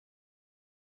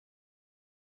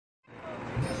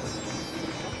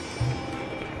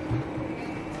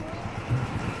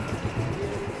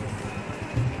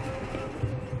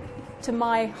To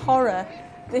my horror,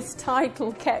 this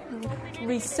title kept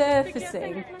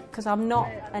resurfacing because I'm not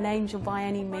an angel by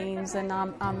any means, and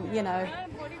I'm, you know,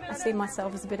 I see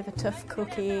myself as a bit of a tough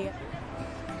cookie.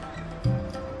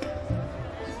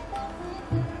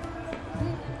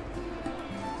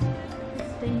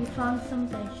 So you found some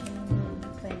passion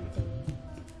in painting?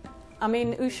 I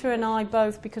mean, Usha and I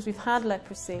both, because we've had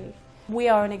leprosy, we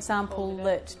are an example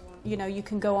that, you know, you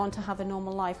can go on to have a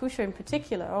normal life. Usha in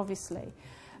particular, obviously.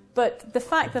 But the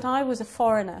fact that I was a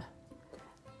foreigner,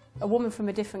 a woman from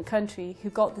a different country who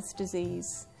got this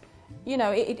disease, you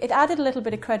know, it added a little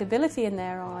bit of credibility in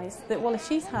their eyes that, well, if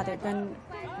she's had it, then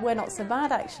we're not so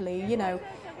bad, actually. You know,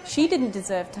 she didn't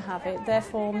deserve to have it,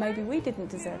 therefore maybe we didn't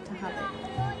deserve to have it.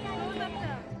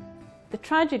 The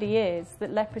tragedy is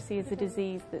that leprosy is a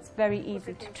disease that's very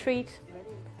easy to treat,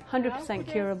 100%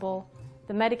 curable,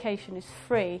 the medication is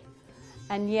free,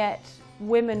 and yet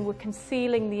women were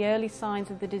concealing the early signs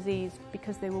of the disease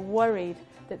because they were worried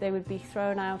that they would be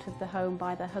thrown out of the home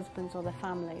by their husbands or their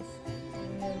families.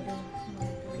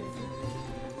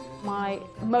 My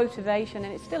motivation,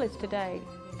 and it still is today,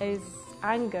 is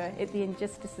anger at the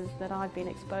injustices that I've been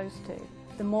exposed to.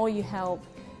 The more you help,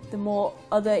 the more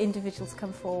other individuals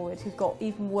come forward who've got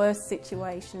even worse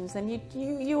situations, and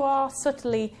you are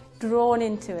subtly drawn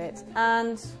into it.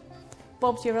 And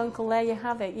Bob's your uncle, there you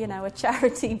have it, you know, a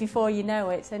charity before you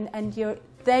know it, and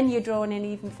then you're drawn in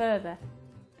even further.